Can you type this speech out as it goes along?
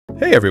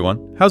Hey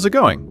everyone, how's it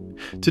going?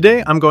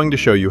 Today I'm going to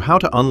show you how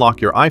to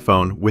unlock your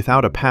iPhone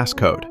without a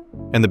passcode.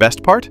 And the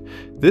best part?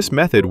 This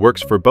method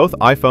works for both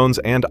iPhones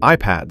and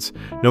iPads,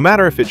 no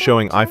matter if it's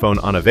showing iPhone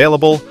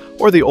unavailable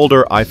or the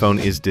older iPhone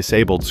is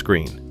disabled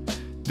screen.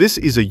 This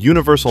is a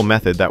universal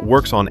method that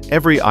works on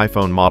every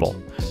iPhone model,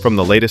 from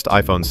the latest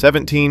iPhone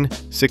 17,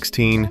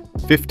 16,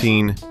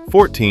 15,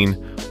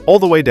 14, all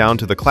the way down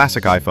to the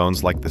classic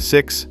iPhones like the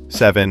 6,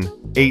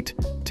 7, 8,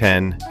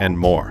 10, and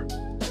more.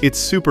 It's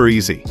super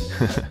easy.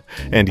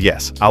 And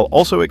yes, I'll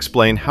also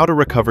explain how to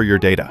recover your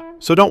data,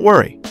 so don't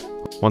worry.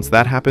 Once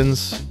that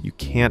happens, you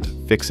can't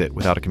fix it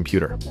without a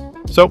computer.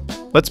 So,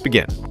 let's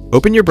begin.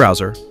 Open your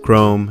browser,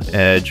 Chrome,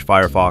 Edge,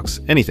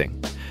 Firefox,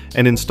 anything,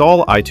 and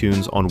install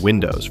iTunes on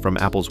Windows from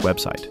Apple's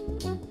website.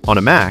 On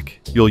a Mac,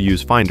 you'll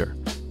use Finder,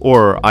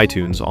 or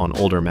iTunes on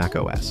older Mac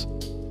OS.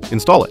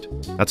 Install it,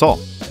 that's all.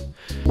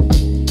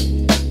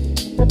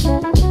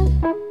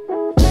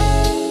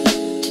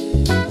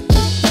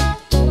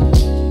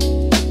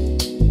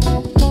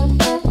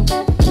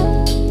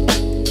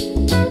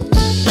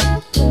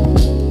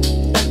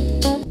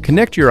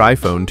 Connect your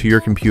iPhone to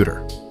your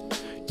computer.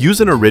 Use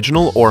an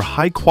original or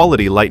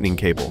high-quality Lightning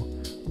cable.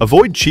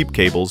 Avoid cheap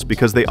cables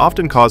because they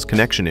often cause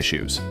connection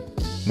issues.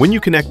 When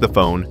you connect the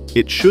phone,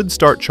 it should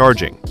start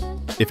charging.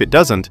 If it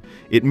doesn't,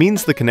 it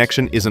means the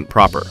connection isn't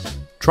proper.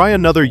 Try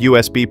another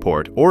USB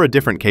port or a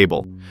different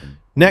cable.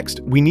 Next,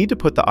 we need to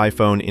put the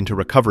iPhone into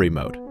recovery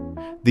mode.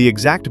 The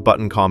exact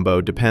button combo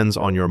depends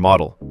on your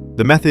model.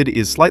 The method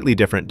is slightly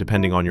different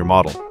depending on your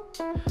model.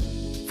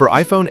 For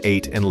iPhone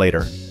 8 and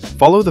later,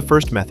 follow the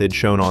first method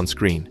shown on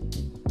screen.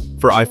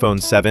 For iPhone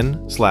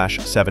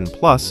 7/7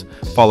 Plus,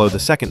 follow the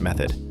second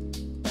method.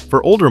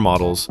 For older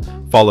models,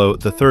 follow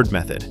the third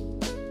method.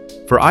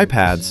 For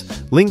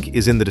iPads, link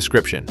is in the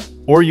description,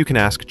 or you can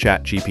ask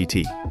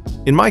ChatGPT.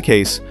 In my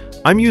case,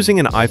 I'm using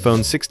an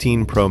iPhone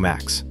 16 Pro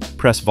Max.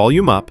 Press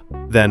volume up,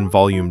 then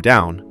volume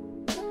down.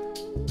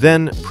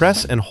 Then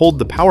press and hold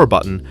the power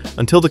button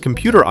until the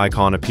computer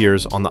icon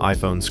appears on the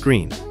iPhone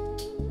screen.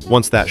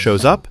 Once that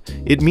shows up,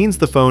 it means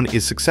the phone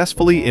is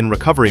successfully in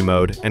recovery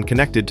mode and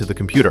connected to the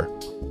computer.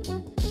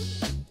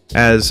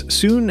 As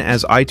soon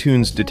as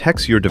iTunes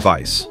detects your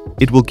device,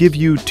 it will give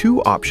you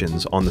two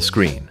options on the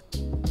screen: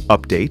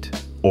 Update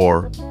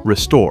or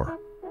Restore.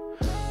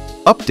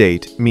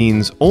 Update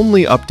means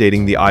only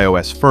updating the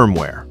iOS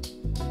firmware.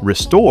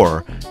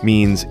 Restore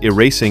means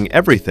erasing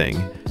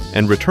everything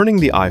and returning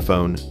the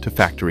iPhone to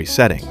factory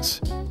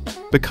settings.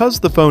 Because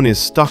the phone is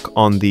stuck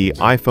on the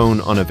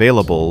iPhone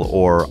unavailable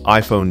or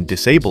iPhone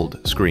disabled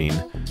screen,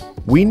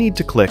 we need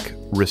to click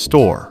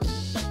Restore.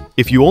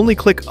 If you only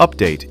click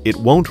Update, it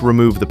won't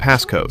remove the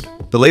passcode.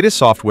 The latest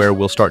software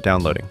will start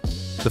downloading.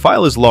 The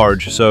file is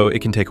large, so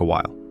it can take a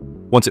while.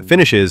 Once it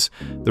finishes,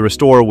 the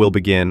restore will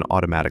begin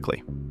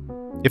automatically.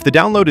 If the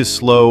download is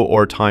slow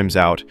or times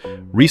out,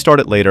 restart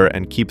it later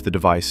and keep the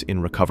device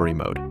in recovery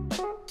mode.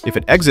 If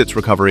it exits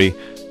recovery,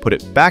 put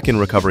it back in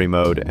recovery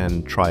mode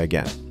and try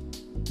again.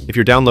 If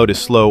your download is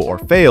slow or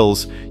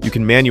fails, you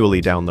can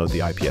manually download the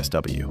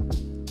IPSW.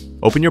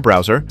 Open your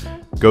browser,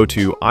 go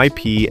to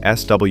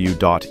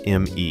ipsw.me,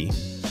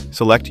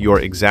 select your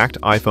exact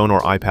iPhone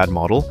or iPad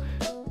model,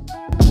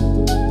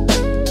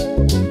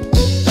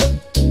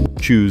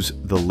 choose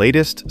the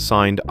latest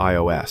signed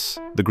iOS,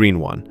 the green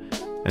one,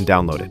 and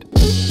download it.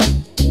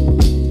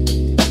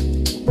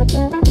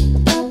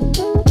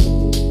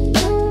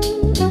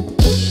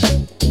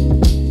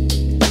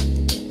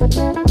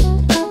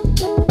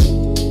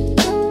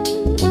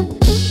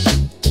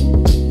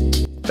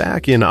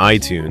 Back in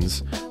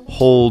iTunes,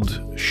 hold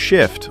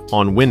Shift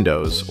on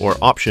Windows or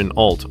Option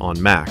Alt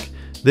on Mac,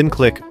 then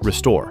click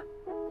Restore.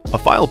 A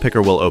file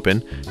picker will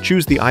open.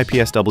 Choose the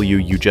IPSW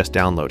you just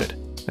downloaded.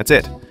 That's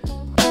it.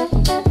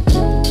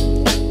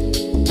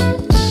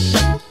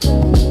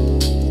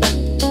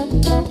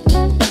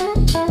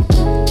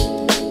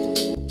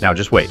 Now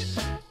just wait.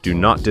 Do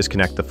not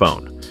disconnect the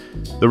phone.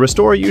 The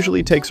restore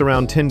usually takes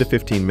around 10 to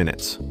 15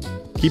 minutes.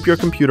 Keep your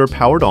computer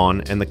powered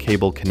on and the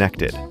cable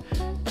connected.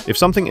 If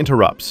something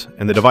interrupts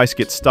and the device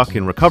gets stuck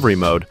in recovery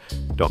mode,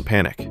 don't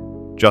panic.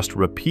 Just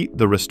repeat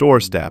the restore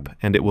step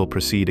and it will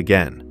proceed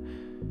again.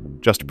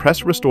 Just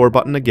press restore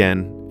button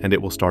again and it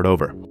will start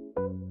over.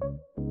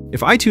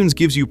 If iTunes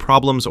gives you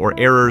problems or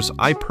errors,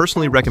 I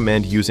personally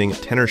recommend using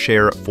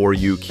TenorShare For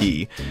You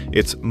key.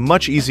 It's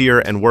much easier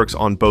and works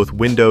on both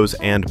Windows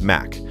and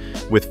Mac.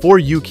 With For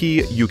You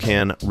key, you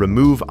can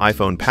remove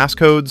iPhone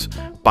passcodes,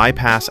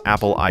 bypass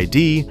Apple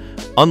ID,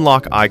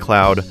 unlock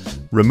iCloud,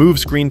 remove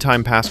screen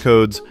time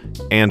passcodes,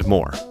 and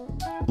more.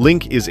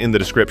 Link is in the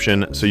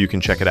description so you can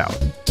check it out.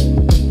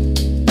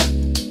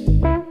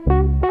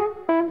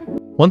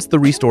 Once the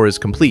restore is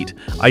complete,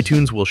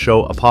 iTunes will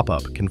show a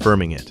pop-up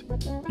confirming it.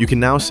 You can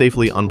now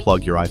safely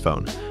unplug your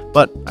iPhone,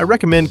 but I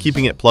recommend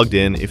keeping it plugged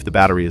in if the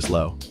battery is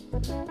low.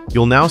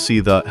 You'll now see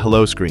the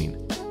Hello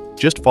screen.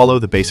 Just follow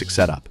the basic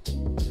setup.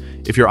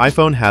 If your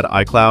iPhone had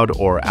iCloud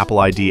or Apple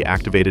ID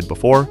activated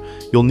before,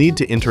 you'll need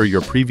to enter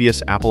your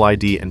previous Apple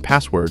ID and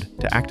password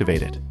to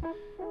activate it.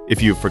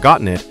 If you've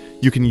forgotten it,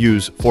 You can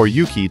use For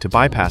You key to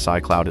bypass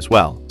iCloud as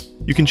well.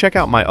 You can check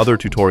out my other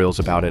tutorials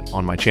about it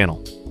on my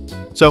channel.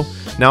 So,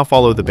 now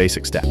follow the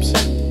basic steps.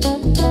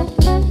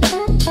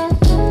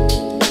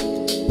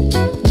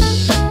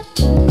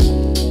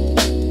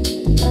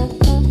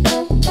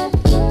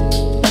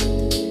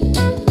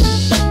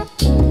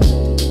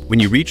 When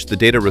you reach the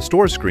Data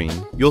Restore screen,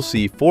 you'll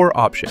see 4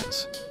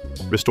 options: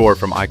 Restore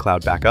from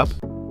iCloud Backup,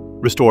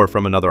 Restore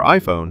from another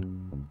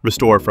iPhone,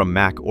 Restore from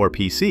Mac or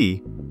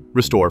PC,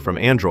 Restore from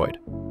Android.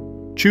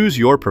 Choose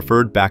your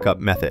preferred backup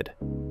method.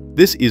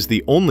 This is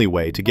the only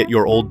way to get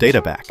your old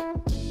data back.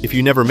 If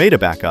you never made a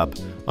backup,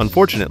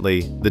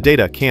 unfortunately, the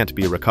data can't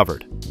be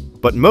recovered.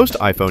 But most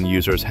iPhone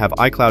users have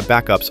iCloud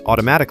backups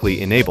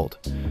automatically enabled,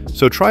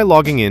 so try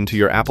logging in to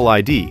your Apple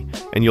ID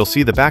and you'll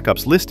see the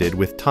backups listed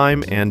with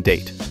time and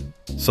date.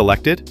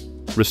 Select it,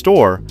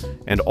 restore,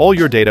 and all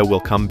your data will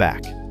come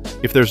back.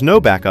 If there's no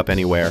backup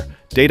anywhere,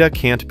 data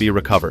can't be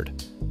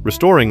recovered.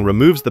 Restoring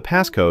removes the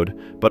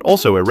passcode, but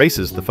also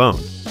erases the phone.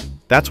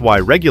 That's why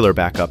regular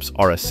backups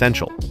are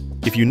essential.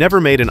 If you never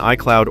made an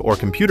iCloud or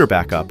computer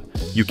backup,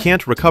 you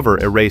can't recover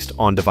erased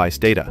on-device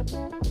data.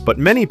 But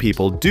many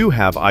people do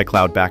have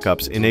iCloud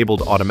backups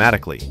enabled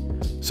automatically,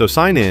 so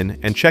sign in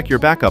and check your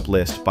backup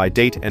list by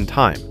date and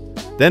time,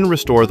 then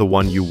restore the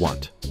one you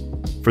want.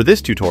 For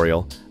this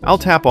tutorial, I'll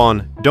tap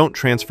on Don't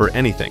Transfer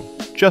Anything,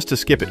 just to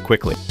skip it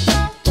quickly.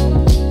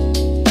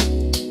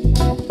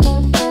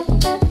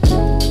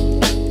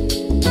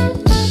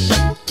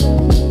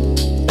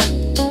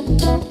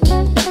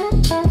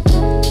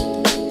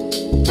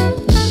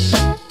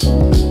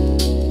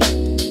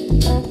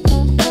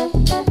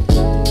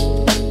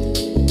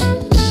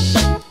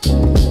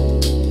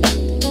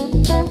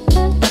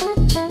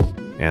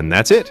 And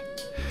that's it.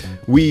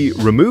 We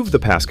removed the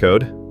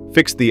passcode,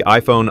 fixed the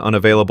iPhone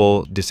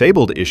unavailable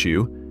disabled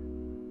issue.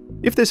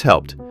 If this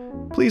helped,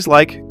 please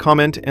like,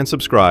 comment, and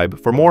subscribe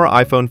for more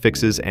iPhone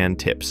fixes and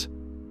tips.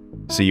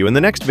 See you in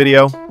the next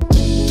video.